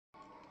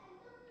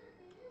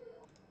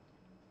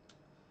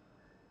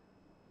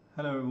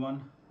Hello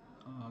everyone,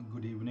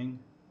 good evening.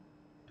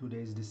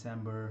 Today is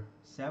December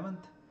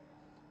 7th,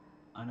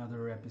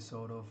 another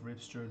episode of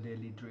Ripster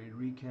Daily Trade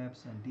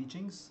Recaps and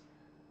Teachings.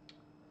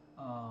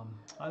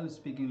 I was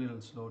speaking a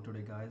little slow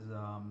today, guys.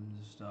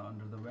 Just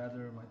under the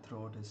weather, my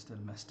throat is still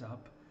messed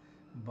up.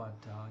 But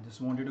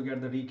just wanted to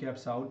get the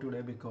recaps out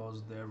today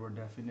because there were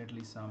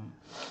definitely some,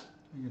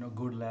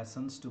 good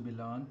lessons to be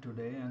learned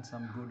today and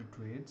some good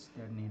trades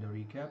that need a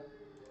recap.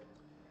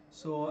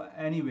 So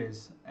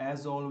anyways,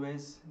 as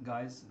always,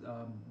 guys,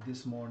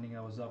 this morning I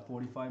was up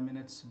 45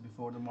 minutes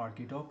before the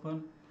market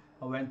open.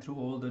 I went through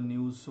all the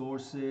news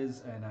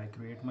sources and I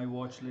create my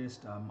watch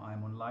list.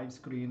 I'm on live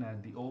screen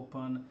at the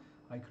open.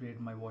 I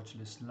create my watch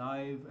list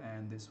live,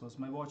 and this was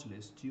my watch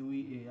list: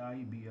 CHWY,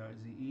 AI,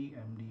 BRZE,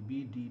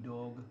 MDB,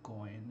 DDOG,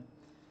 Coin,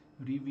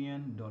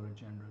 Rivian, Dollar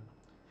General.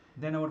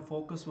 Then our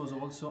focus was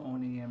also on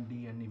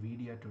AMD and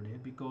NVDA today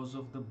because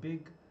of the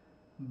big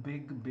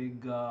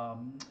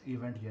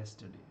event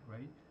yesterday,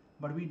 right?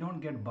 But we don't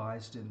get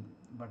biased in,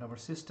 but our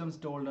systems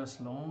told us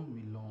long,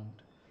 we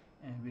longed.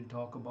 And we'll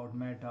talk about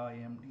Meta,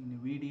 AMD,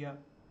 NVIDIA.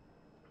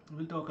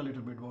 We'll talk a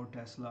little bit about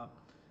Tesla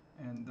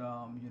and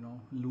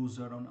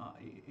loser on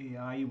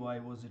AI. Why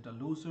was it a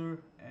loser?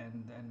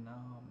 And then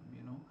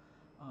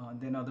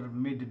then other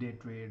midday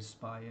trades,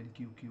 SPY and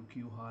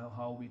QQQ,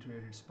 how we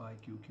traded SPY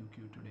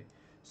QQQ today.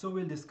 So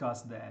we'll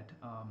discuss that.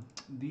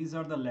 These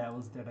are the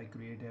levels that I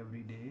create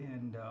every day,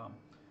 and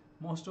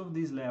most of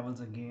these levels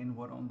again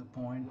were on the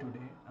point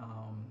today.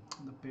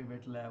 The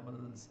pivot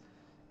levels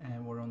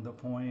and were on the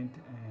point,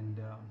 and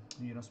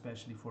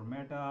especially for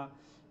Meta,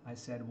 I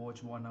said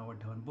watch 1 hour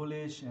turn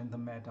bullish, and the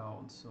Meta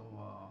also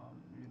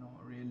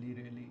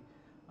really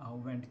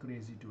went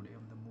crazy today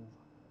on the move.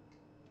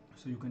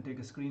 So you can take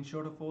a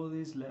screenshot of all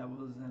these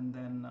levels and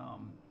then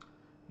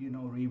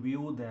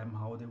review them,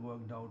 how they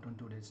worked out on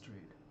today's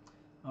trade.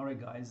 All right,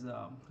 guys,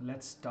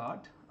 let's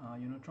start.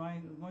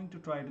 Going to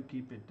try to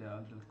keep it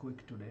a little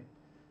quick today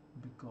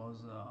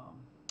because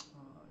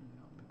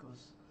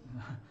because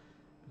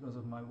because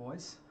of my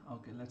voice.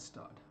 Okay, let's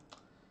start.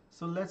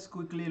 So let's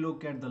quickly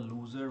look at the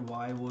loser.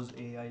 Why was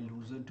AI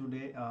loser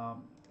today?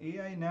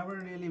 AI never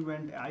really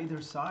went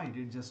either side.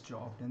 It just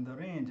chopped in the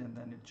range and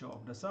then it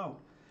chopped us out.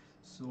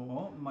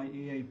 So my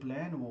AI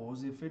plan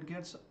was, if it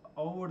gets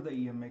over the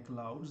EMA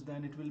clouds,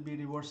 then it will be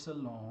reversal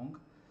long,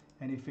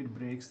 and if it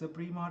breaks the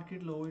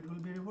pre-market low, it will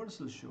be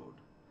reversal short,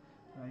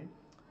 right?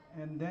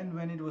 And then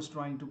when it was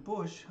trying to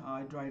push,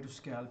 I tried to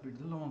scalp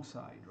it the long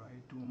side,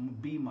 right, to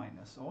B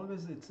minus.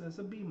 Always it's as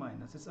a B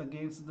minus. It's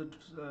against the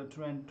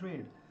trend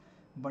trade,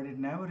 but it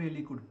never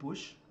really could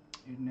push.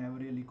 It never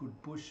really could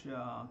push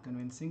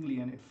convincingly,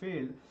 and it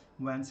failed.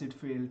 Once it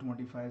failed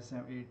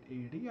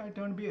 25.780, I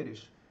turned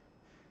bearish.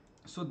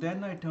 So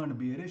then I turned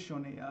bearish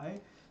on AI,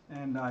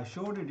 and I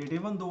shorted it,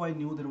 even though I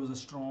knew there was a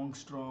strong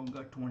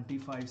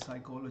 25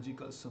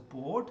 psychological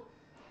support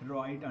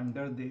right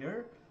under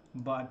there.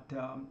 But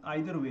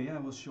either way, I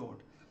was short.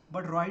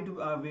 But right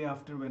away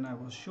after, when I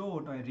was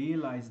short, I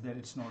realized that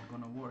it's not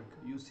going to work.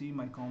 You see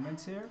my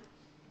comments here.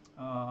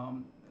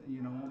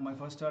 My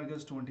first target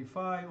is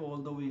 25.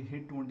 Although we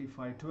hit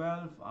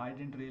 25.12, I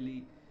didn't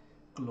really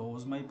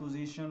close my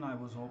position. I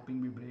was hoping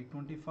we break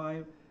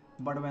 25.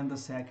 But when the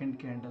second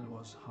candle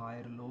was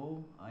higher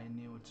low, I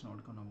knew it's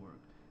not gonna work.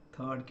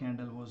 Third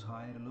candle was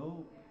higher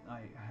low,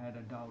 I had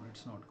a doubt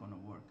it's not gonna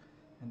work.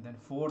 And then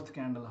fourth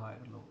candle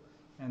higher low.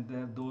 And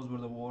those were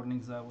the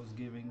warnings I was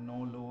giving: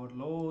 no lower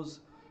lows,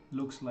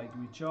 looks like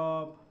we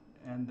chop.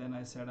 And then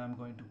I said I'm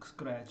going to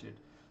scratch it.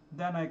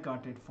 Then I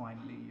cut it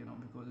finally,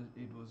 because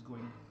it was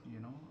going,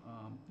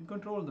 you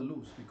control the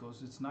loose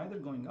because it's neither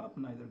going up,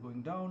 neither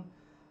going down.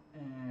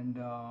 And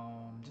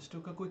just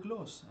took a quick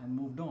loss and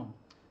moved on.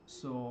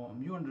 So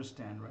you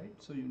understand, right?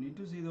 So you need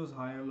to see those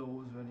higher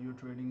lows when you're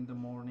trading in the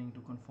morning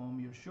to confirm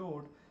your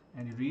short,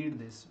 and read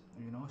this,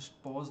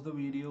 pause the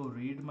video,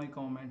 read my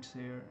comments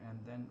here, and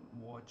then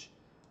watch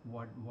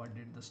what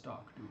did the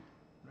stock do,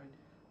 right?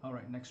 All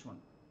right, next one.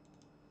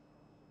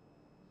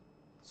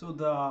 So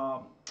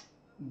the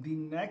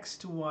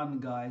next one,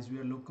 guys, we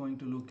are going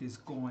to look is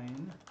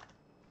Coin.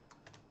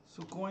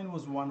 So Coin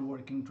was one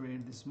working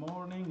trade this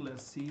morning.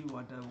 Let's see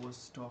what I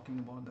was talking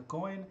about the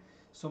Coin.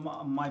 So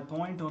my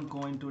point on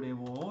Coin today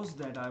was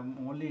that I'm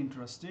only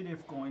interested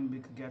if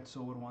Coin gets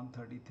over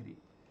 133,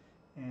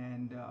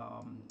 and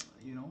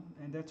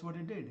and that's what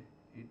it did.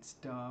 It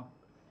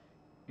stopped,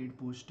 it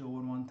pushed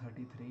over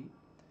 133,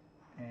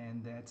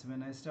 and that's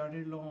when I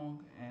started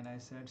long, and I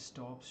said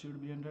stops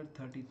should be under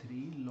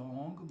 33.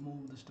 Long,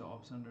 move the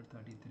stops under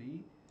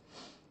 33.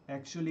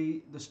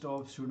 Actually, the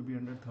stops should be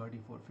under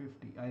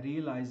 34.50. I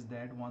realized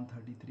that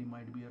 133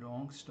 might be a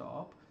wrong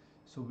stop,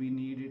 so we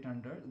need it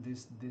under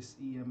this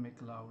EMA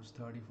clouds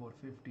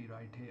 34.50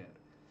 right here.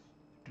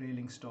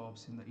 Trailing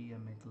stops in the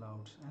EMA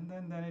clouds, and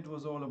then it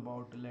was all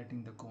about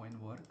letting the coin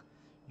work.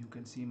 You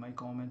can see my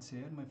comments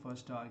here. My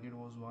first target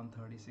was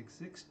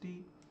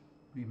 136.60.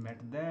 We met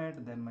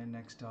that. Then my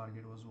next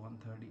target was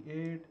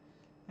 138,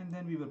 and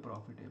then we were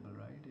profitable,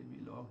 right?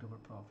 We logged our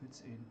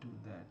profits into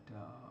that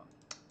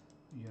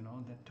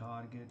the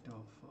target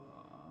of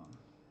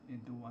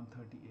into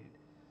 138.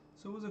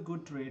 So it was a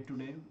good trade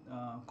today.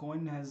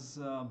 Coin has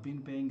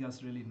been paying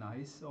us really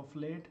nice of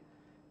late,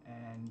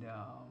 and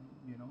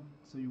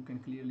so you can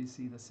clearly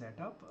see the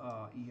setup.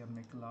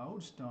 EMA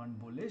clouds turned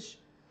bullish,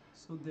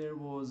 so there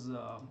was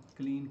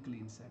clean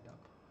setup.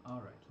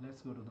 All right,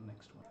 let's go to the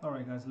next one. All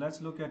right, guys,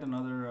 let's look at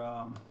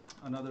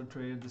another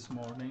trade this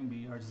morning.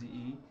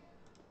 BRZE.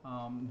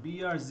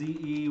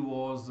 BRZE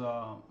was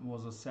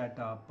a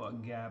setup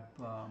gap.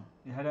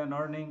 It had an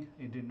earning.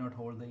 It did not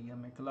hold the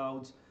EMA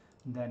clouds.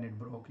 Then it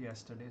broke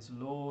yesterday's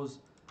lows.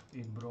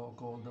 It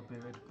broke all the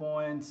pivot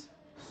points.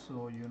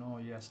 So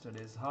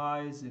yesterday's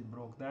highs. It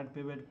broke that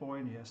pivot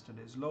point.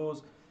 Yesterday's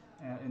lows.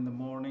 In the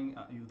morning,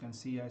 you can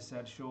see I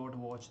said short.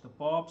 Watch the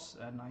pops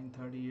at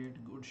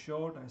 9:38. Good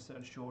short. I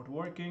said short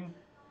working.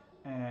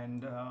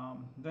 And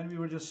then we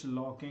were just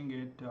locking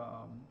it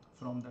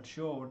from that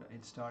short.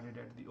 It started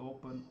at the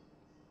open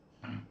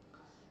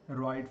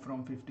right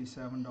from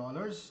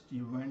 $57.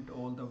 You went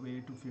all the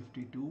way to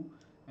 52,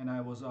 and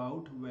I was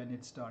out when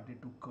it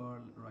started to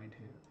curl right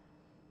here.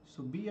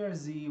 So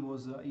BRZ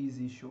was an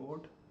easy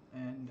short,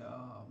 and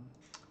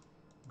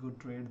good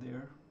trade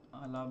there.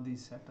 I love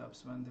these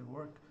setups when they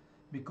work,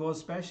 because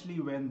especially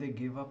when they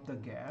give up the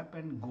gap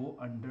and go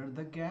under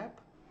the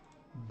gap,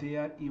 they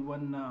are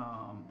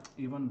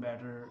even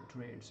better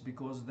trades,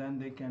 because then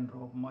they can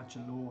drop much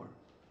lower,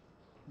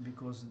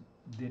 because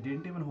they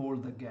didn't even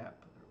hold the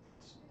gap,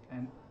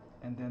 and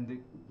then they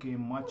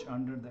came much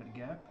under that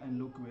gap, and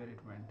look where it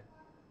went.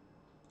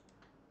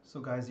 So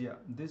guys, yeah,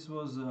 this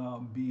was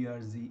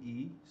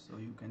BRZE. So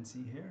you can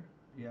see here,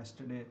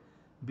 yesterday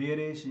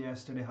bearish,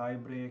 yesterday high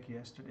break,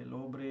 yesterday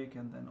low break,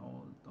 and then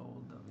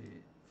all the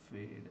way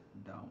fade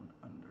down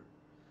under.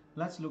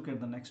 Let's look at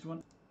the next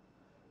one.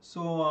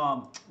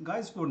 So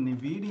guys, for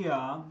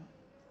NVDA,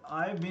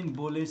 I've been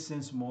bullish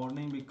since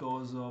morning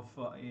because of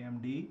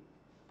AMD,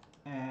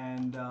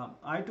 and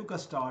I took a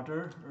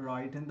starter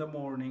right in the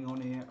morning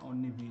on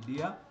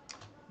NVIDIA.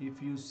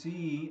 If you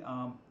see,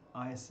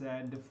 I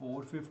said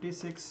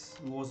 456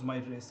 was my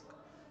risk.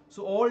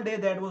 So all day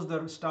that was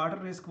the starter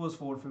risk was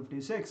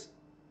 456,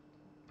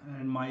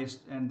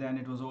 and then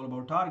it was all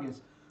about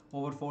targets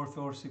over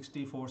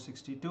 460,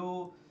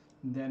 462.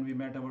 Then we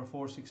met our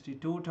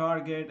 462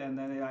 target, and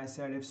then I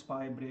said if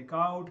SPY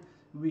breakout,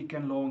 we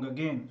can long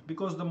again,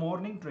 because the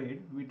morning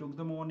trade, we took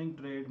the morning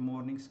trade,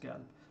 morning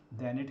scalp.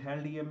 Then it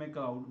held EMA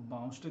cloud,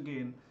 bounced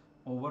again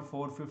over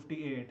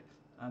 458,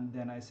 and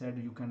then I said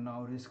you can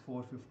now risk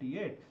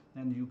 458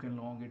 and you can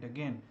long it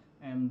again.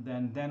 And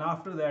then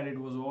after that, it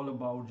was all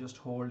about just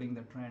holding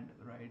the trend,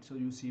 right? So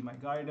you see my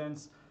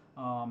guidance.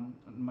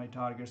 My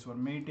targets were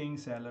meeting,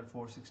 seller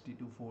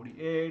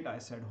 462.48. I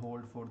said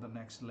hold for the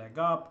next leg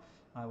up.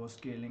 I was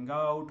scaling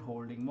out,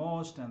 holding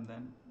most, and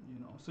then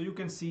so you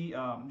can see,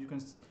 you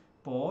can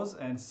pause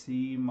and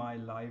see my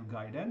live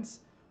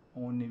guidance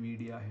on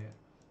NVIDIA here.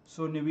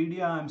 So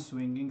NVIDIA, I'm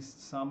swinging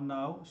some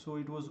now. So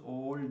it was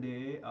all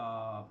day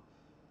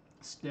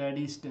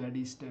steady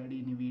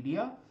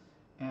NVIDIA,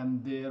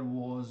 and there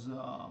was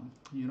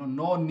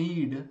no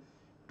need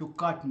to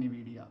cut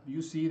NVIDIA.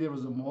 You see, there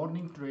was a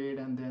morning trade,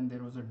 and then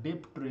there was a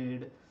dip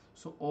trade.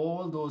 So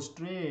all those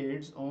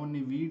trades on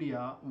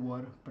NVIDIA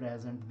were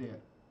present there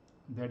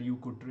that you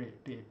could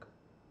take.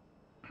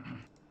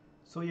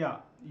 So yeah,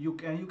 you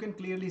can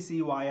clearly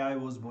see why I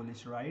was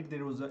bullish, right?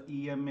 There was a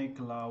EMA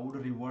cloud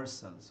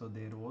reversal. So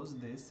there was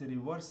this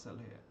reversal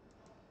here.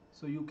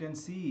 So you can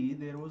see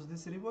there was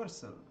this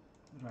reversal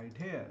right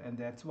here, and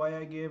that's why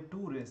I gave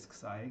two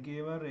risks. I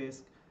gave a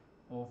risk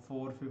of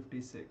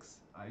 456.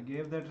 I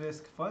gave that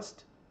risk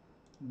first,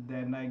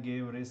 then I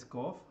gave risk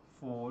of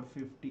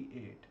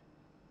 458.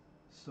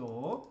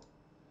 So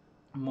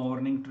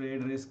morning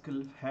trade risk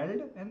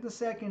held, and the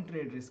second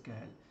trade risk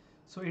held.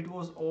 So it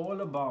was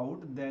all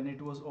about, then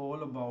it was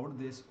all about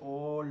this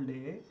all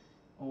day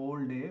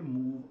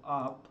move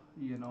up,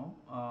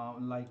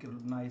 like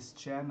a nice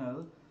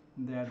channel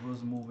that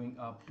was moving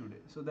up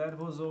today. So that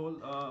was all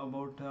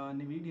about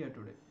NVIDIA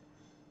today.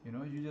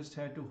 You just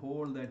had to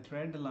hold that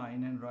trend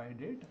line and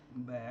ride it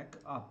back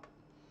up.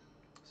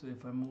 So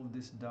if I move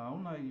this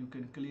down, you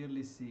can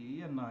clearly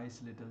see a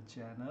nice little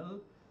channel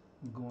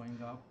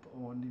going up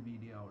on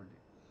NVIDIA all day.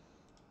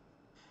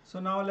 So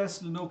now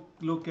let's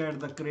look at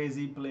the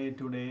crazy play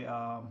today.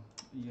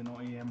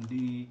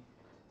 AMD.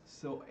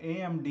 So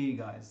AMD,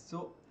 guys.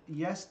 So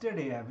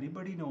yesterday,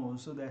 everybody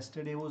knows. So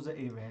yesterday was the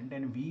event,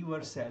 and we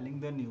were selling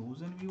the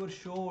news, and we were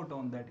short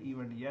on that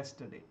event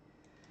yesterday.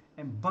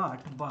 And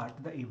but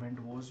the event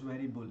was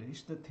very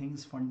bullish. The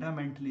things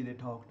fundamentally they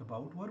talked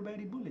about were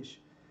very bullish.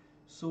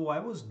 So I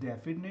was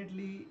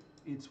definitely,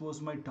 it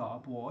was my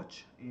top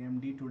watch,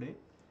 AMD today.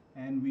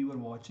 And we were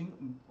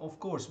watching. Of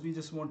course, we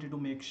just wanted to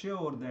make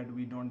sure that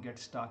we don't get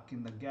stuck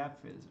in the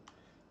gap fills,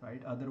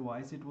 right?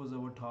 Otherwise, it was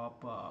our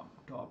top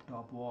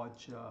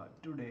watch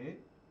today.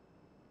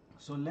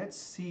 So let's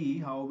see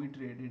how we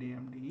traded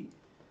AMD.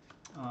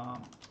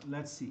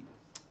 Let's see.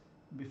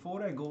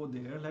 Before I go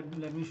there,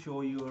 let me show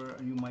you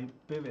my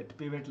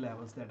pivot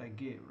levels that I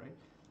gave, right?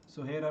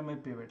 So here are my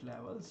pivot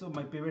levels. So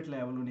my pivot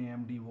level on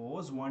AMD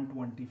was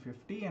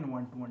 120.50 and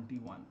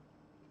 121,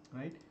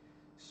 right?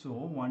 So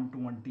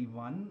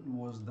 121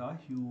 was the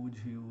huge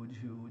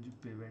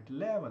pivot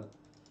level.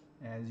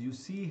 As you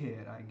see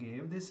here, I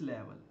gave this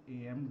level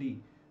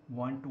AMD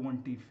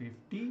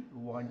 120.50,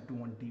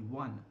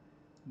 121,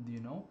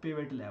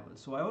 pivot level.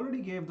 So I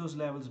already gave those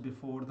levels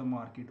before the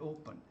market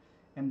opened.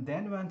 And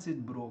then once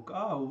it broke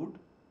out,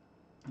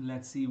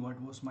 let's see what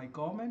was my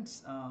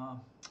comments.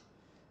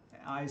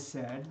 I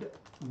said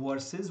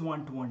versus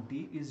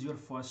 120 is your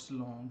first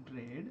long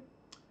trade.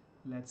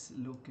 Let's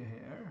look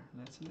here.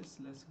 Let's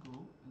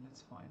go.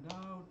 Let's find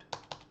out.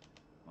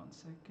 1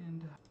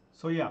 second.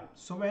 So yeah,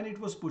 so when it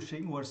was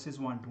pushing versus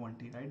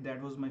 120, right?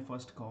 That was my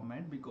first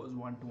comment, because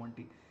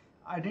 120.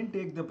 I didn't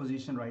take the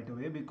position right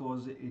away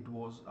because it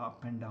was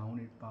up and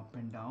down,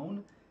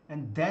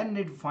 and then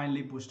it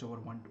finally pushed over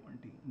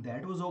 120.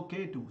 That was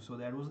okay too. So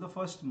that was the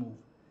first move.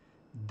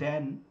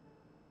 Then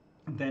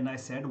I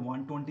said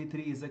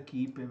 123 is a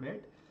key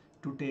pivot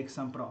to take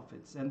some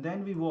profits, and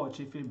then we watch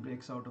if it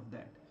breaks out of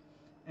that.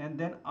 And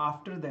then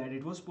after that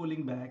it was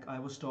pulling back. I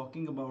was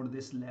talking about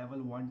this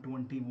level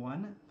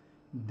 121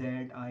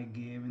 that I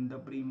gave in the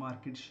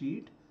pre-market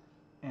sheet,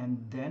 and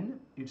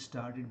then it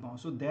started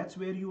bounce. So that's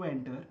where you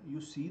enter. You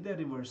see the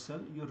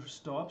reversal. Your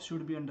stop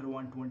should be under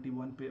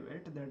 121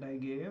 pivot that I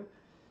gave,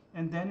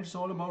 and then it's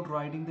all about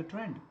riding the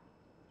trend.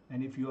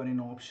 And if you are in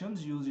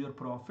options, use your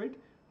profit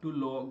to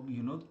log,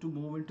 to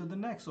move into the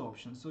next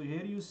option. So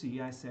here you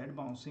see I said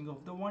bouncing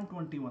of the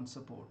 121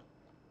 support,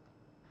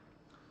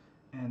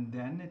 and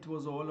then it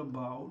was all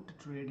about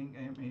trading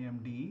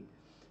AMD.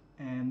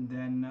 And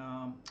then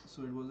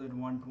so it was at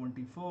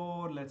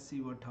 124. Let's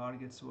see what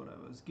targets what I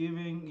was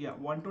giving. Yeah,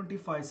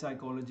 125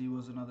 psychology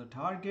was another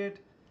target,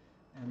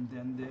 and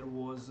then there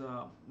was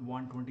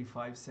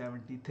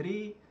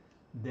 125.73,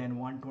 then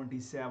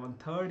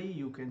 127.30.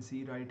 You can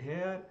see right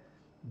here,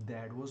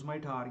 that was my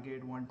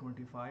target,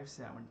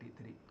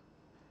 125.73.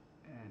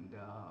 And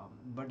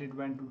but it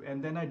went,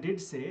 and then I did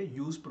say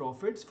use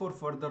profits for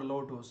further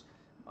lotos.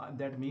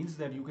 That means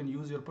that you can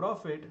use your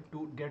profit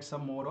to get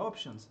some more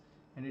options.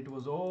 And it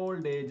was all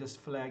day just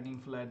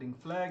flagging,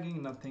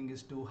 nothing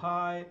is too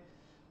high.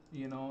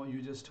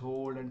 You just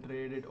hold and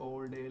trade it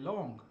all day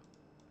long.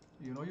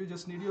 You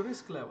just need your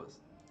risk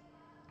levels.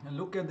 And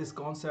look at this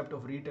concept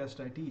of retest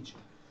I teach.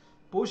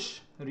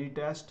 Push,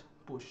 retest,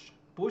 push.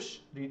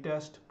 Push,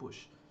 retest,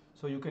 push.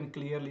 So you can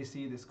clearly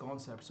see this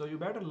concept. So you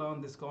better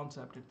learn this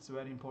concept. It's a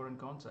very important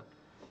concept.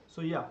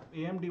 So yeah,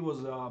 AMD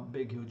was a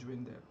big, huge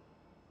win there.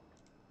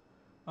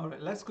 All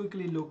right, let's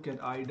quickly look at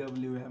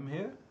IWM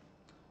here.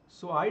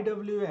 So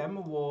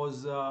IWM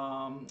was,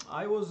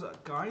 I was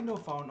kind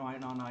of on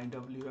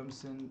IWM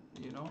since,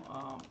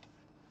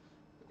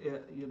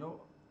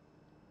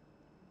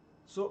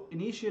 so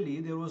initially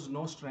there was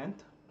no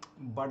strength,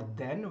 but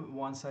then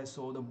once I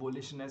saw the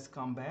bullishness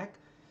come back,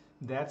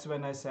 that's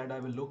when I said I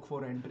will look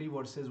for entry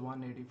versus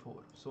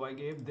 184. So I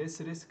gave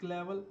this risk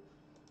level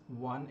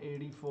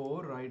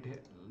 184 right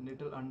here,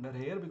 little under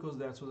here, because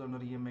that was under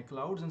EMA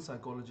clouds and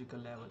psychological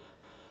level.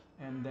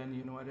 And then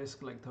I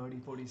risked like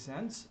 30-40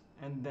 cents,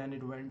 and then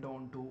it went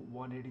on to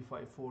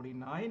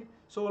 185.49.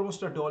 So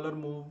almost a dollar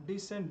move,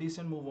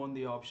 decent move on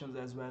the options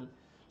as well.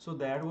 So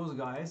that was,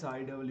 guys,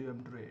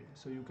 IWM trade.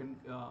 So you can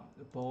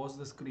pause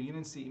the screen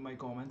and see my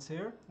comments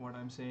here, what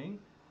I'm saying.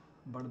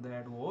 But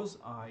that was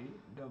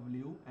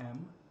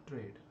IWM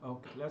trade.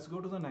 Okay, let's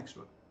go to the next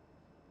one.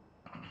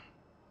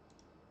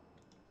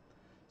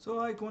 So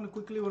I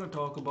quickly want to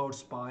talk about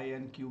SPY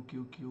and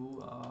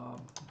QQQ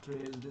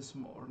trades this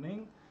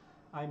morning.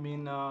 I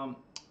mean,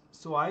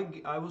 so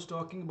I was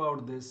talking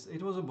about this.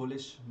 It was a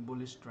bullish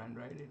trend,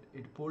 right?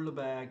 It pulled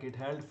back. It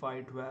held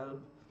 512.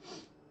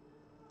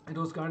 It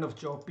was kind of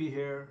choppy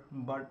here,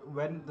 but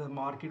when the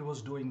market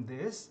was doing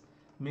this,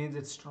 means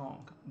it's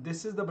strong.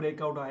 This is the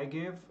breakout I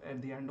gave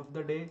at the end of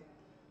the day.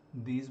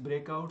 These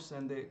breakouts,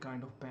 and they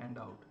kind of panned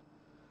out.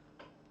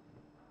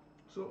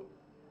 So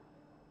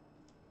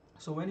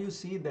when you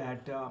see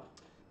that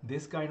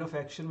this kind of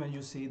action, when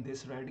you see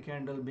this red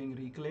candle being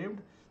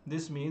reclaimed,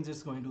 this means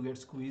it's going to get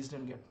squeezed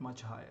and get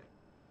much higher.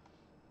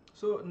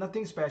 So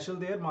nothing special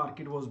there.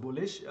 Market was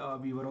bullish.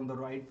 We were on the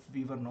right.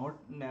 We were not,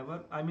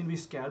 never. I mean, we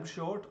scalped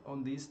short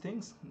on these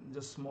things,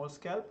 just small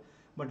scalp,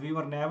 but we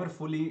were never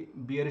fully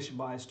bearish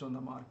biased on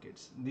the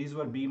markets. These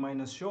were B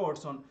minus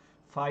shorts on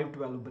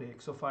 512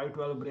 breaks. So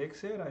 512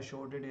 breaks here, I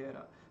shorted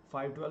here.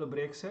 512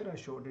 breaks here, I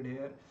shorted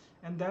here.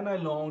 And then I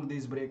longed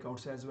these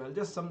breakouts as well,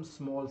 just some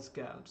small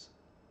scalps.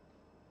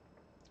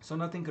 So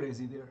nothing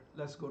crazy there.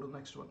 Let's go to the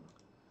next one.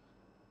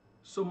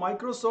 So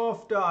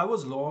Microsoft, I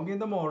was long in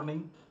the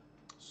morning.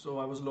 So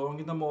I was long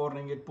in the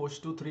morning. It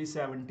pushed to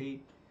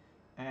 370,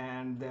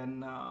 and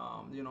then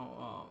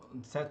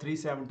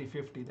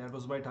 370.50. That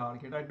was my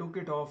target. I took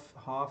it off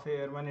half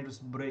here. When it was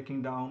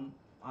breaking down,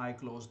 I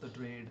closed the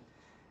trade.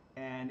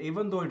 And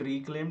even though it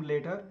reclaimed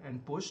later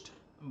and pushed,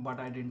 but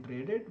I didn't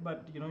trade it.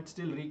 But it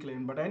still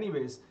reclaimed. But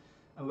anyways,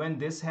 when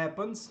this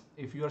happens,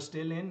 if you are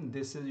still in,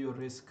 this is your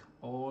risk.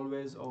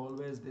 Always,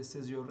 this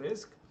is your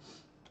risk.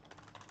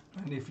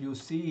 And if you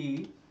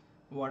see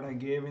what I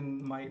gave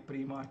in my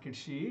pre-market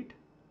sheet,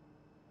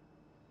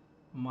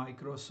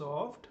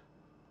 Microsoft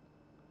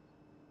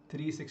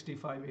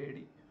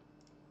 365.80,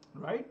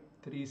 right?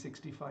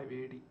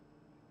 365.80.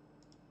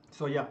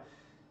 So yeah,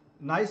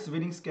 nice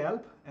winning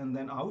scalp and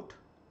then out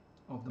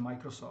of the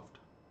Microsoft.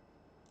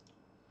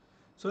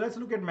 So let's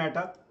look at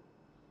Meta.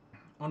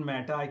 On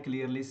Meta, I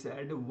clearly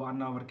said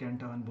 1 hour can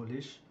turn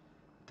bullish.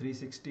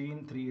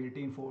 316,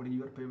 318, 40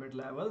 your pivot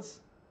levels.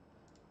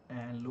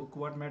 And look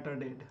what Meta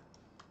did.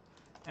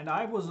 And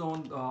I was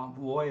on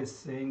voice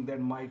saying that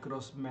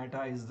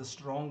Meta is the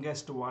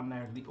strongest one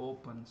at the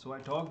open. So I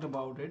talked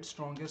about it,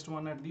 strongest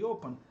one at the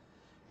open.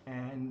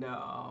 And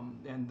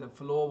the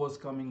flow was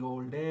coming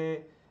all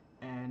day.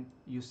 And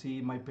you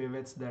see my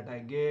pivots that I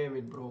gave,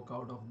 it broke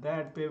out of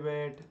that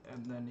pivot.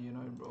 And then, you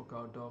know, it broke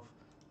out of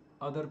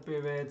other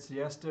pivots,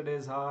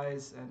 yesterday's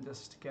highs, and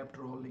just kept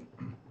rolling.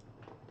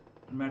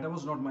 Meta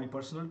was not my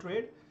personal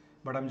trade,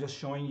 but I'm just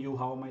showing you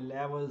how my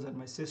levels and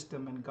my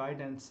system and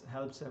guidance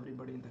helps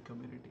everybody in the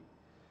community.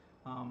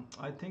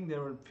 I think there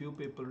were a few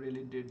people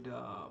really did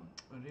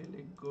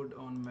really good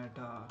on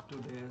Meta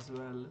today as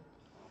well.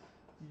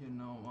 You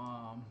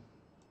know,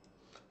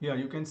 yeah,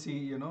 you can see,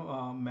 you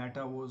know,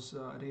 Meta was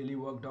really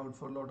worked out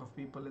for a lot of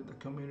people in the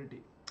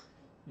community.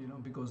 You know,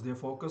 because they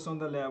focus on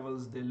the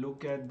levels, they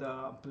look at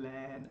the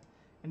plan,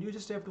 and you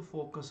just have to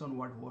focus on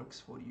what works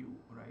for you,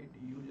 right?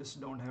 You just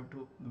don't have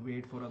to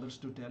wait for others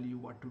to tell you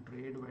what to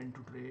trade, when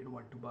to trade,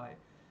 what to buy.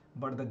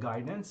 But the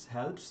guidance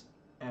helps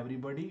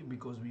everybody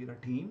because we are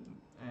a team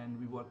and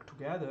we work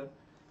together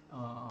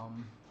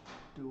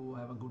to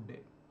have a good day.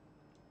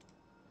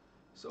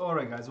 So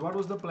alright guys, what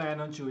was the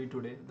plan on CHWY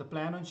today? The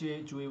plan on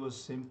CHWY was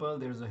simple.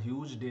 There's a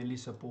huge daily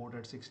support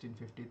at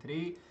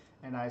 1653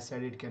 and I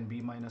said it can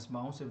B minus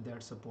bounce if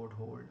that support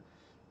hold.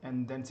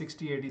 And then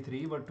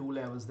 6083 were two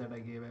levels that I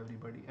gave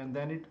everybody. And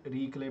then it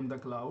reclaimed the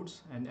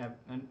clouds and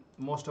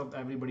most of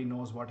everybody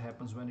knows what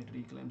happens when it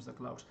reclaims the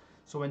clouds.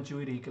 So when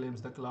CHWY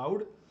reclaims the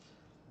cloud,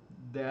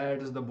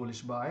 that is the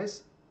bullish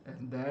bias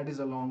and that is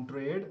a long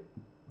trade.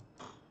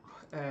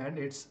 And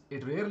it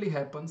rarely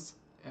happens.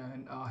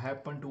 And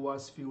happened to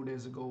us few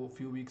weeks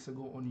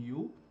ago on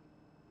U,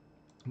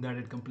 that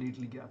it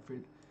completely gap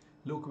filled.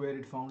 Look where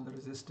it found the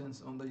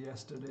resistance on the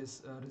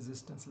yesterday's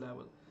resistance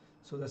level.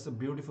 So that's a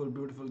beautiful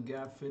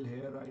gap fill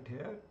here, right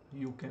here.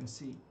 You can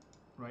see,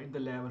 right, the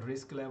level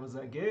risk levels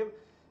I gave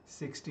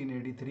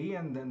 1683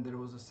 and then there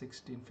was a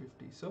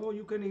 1650. So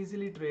you can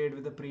easily trade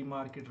with a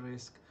pre-market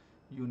risk.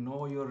 You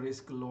know your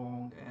risk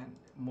long, and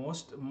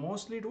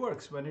mostly it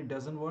works. When it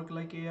doesn't work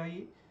like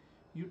AIE,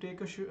 you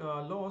take a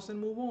loss and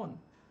move on.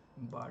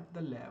 But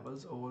the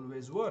levels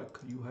always work.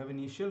 You have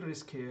initial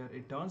risk here,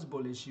 it turns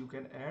bullish, you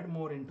can add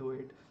more into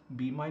it,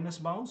 B minus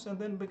bounce and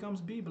then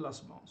becomes B plus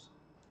bounce,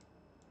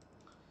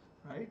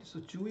 right? So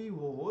CHWY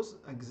was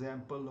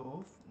example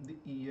of the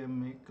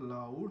EMA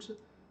clouds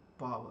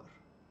power,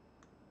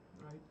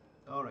 right?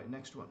 All right,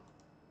 next one.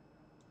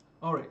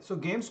 All right, so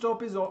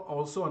GameStop is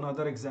also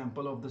another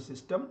example of the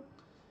system.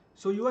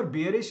 So you are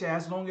bearish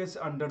as long as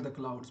under the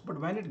clouds, but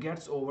when it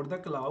gets over the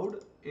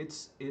cloud,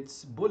 it's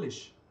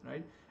bullish,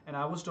 right? And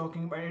I was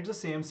talking about it's the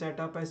same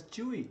setup as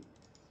CHWY,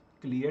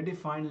 clear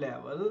defined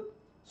level.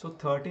 So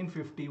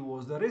 1350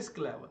 was the risk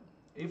level.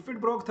 If it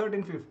broke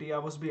 1350, I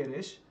was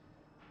bearish,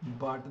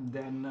 but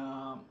then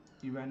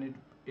when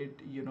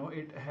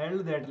it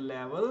held that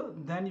level,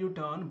 then you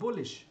turn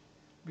bullish,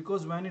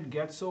 because when it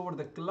gets over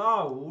the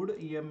cloud,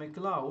 EMA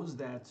clouds,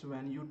 that's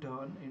when you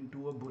turn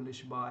into a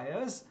bullish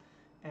bias,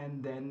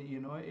 and then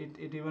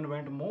it even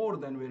went more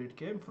than where it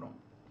came from.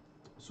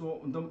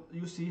 So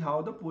you see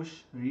how the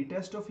push,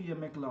 retest of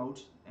EMA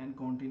clouds and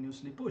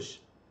continuously push.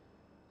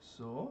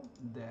 So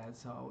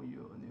that's how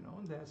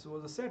that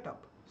was the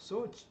setup.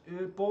 So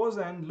pause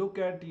and look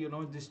at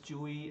this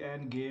CHWY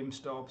and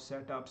GameStop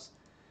setups.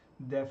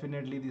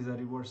 Definitely these are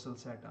reversal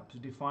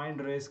setups.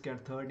 Defined risk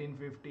at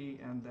 1350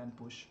 and then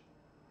push.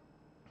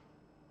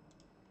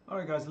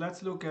 Alright guys,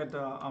 let's look at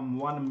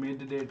one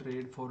midday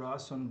trade for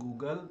us on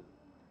Google.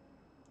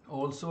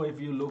 Also, if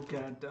you look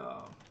at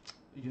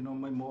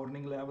my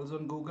morning levels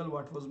on Google,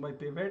 what was my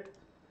pivot?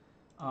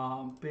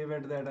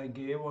 Pivot that I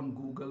gave on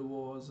Google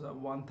was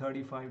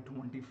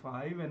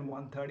 135.25 and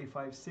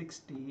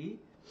 135.60,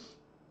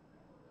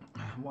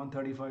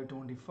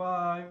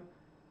 135.25,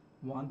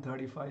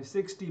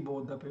 135.60,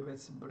 both the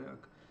pivots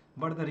broke.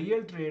 But the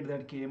real trade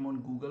that came on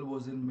Google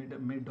was in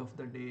mid of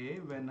the day,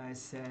 when I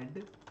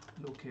said,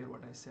 look here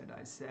what I said.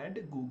 I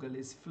said Google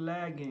is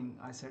flagging.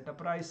 I set a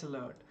price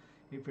alert.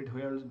 If it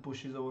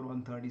pushes over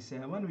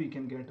 137, we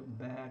can get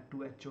back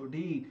to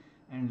HOD.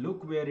 And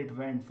look where it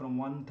went, from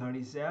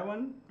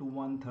 137 to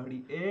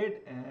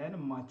 138 and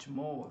much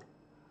more.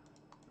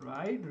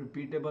 Right?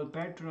 Repeatable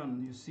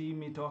pattern. You see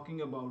me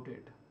talking about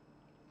it.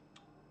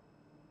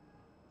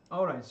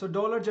 Alright, so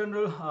Dollar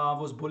General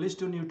was bullish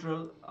to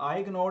neutral. I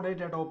ignored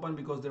it at open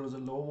because there was a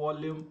low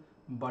volume,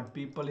 but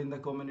people in the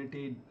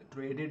community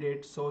traded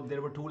it. So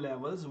there were two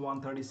levels,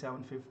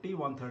 137.50,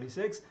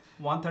 136.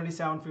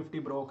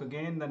 137.50 broke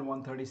again, then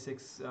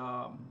 136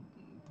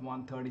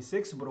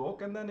 136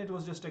 broke, and then it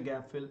was just a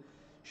gap fill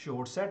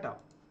short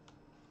setup.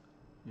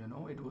 You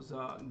know, it was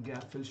a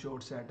gap fill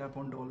short setup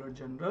on Dollar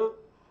General.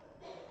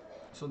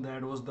 So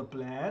that was the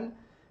plan,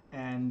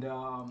 and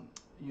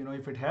you know,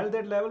 if it held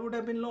that level, would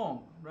have been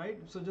long, right?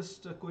 So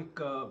just a quick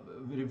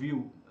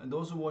review, and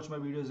those who watch my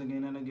videos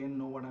again and again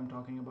know what I'm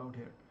talking about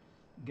here.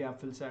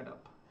 Gap fill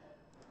setup.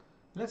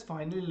 Let's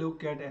finally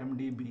look at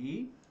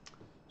MDB.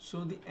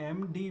 So the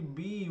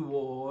MDB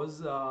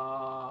was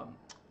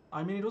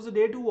I mean, it was a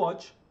day to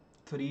watch.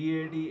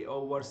 380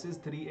 versus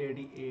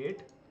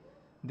 388,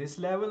 this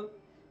level.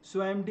 So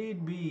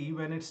MDB,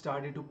 when it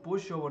started to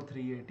push over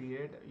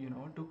 388, you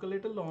know, took a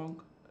little long,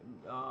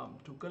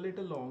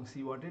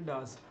 see what it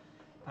does.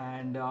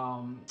 And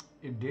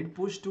it did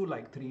push to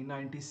like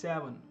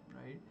 397,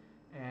 right?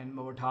 And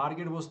our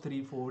target was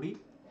 340,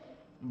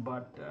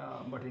 but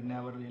it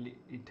never really,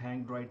 it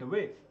tanked right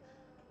away.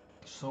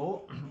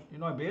 So you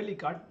know, I barely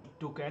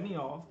took any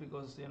off,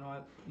 because you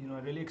know, I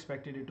really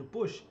expected it to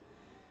push.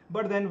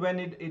 But then when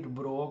it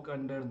broke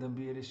under the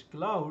bearish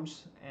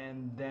clouds,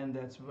 and then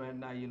that's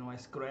when I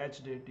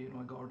scratched it,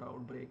 I got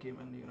out break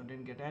even,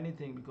 didn't get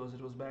anything because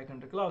it was back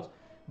under clouds.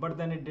 But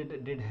then it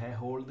did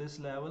hold this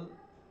level,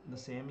 the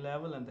same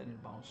level, and then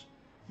it bounced.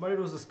 But it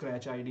was a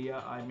scratch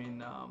idea. I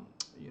mean,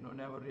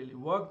 never really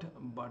worked.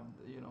 But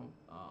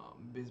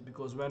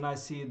because when I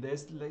see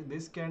this, like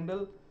this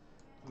candle,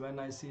 when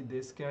I see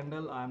this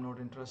candle, I'm not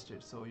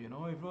interested. So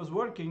it was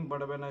working,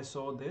 but when I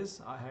saw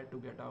this, I had to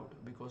get out,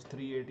 because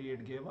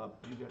 388 gave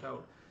up, you get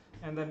out.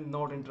 And then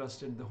not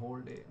interested the whole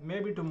day.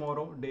 Maybe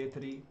tomorrow, day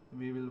 3,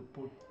 we will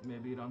put,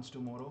 maybe runs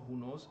tomorrow, who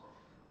knows.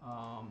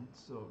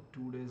 So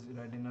 2 days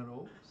right in a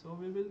row, so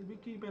we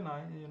keep an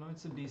eye.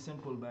 It's a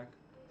decent pullback.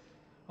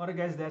 Alright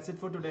guys, that's it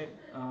for today.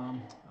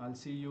 I'll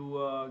see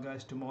you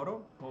guys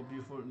tomorrow. Hope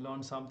you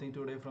learned something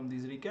today from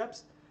these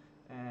recaps.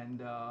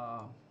 And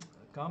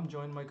come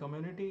join my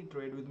community,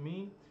 trade with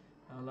me.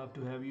 I love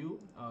to have you.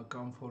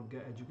 Come for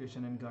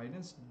education and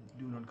guidance.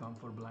 Do not come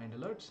for blind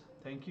alerts.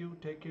 Thank you.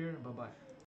 Take care. Bye bye.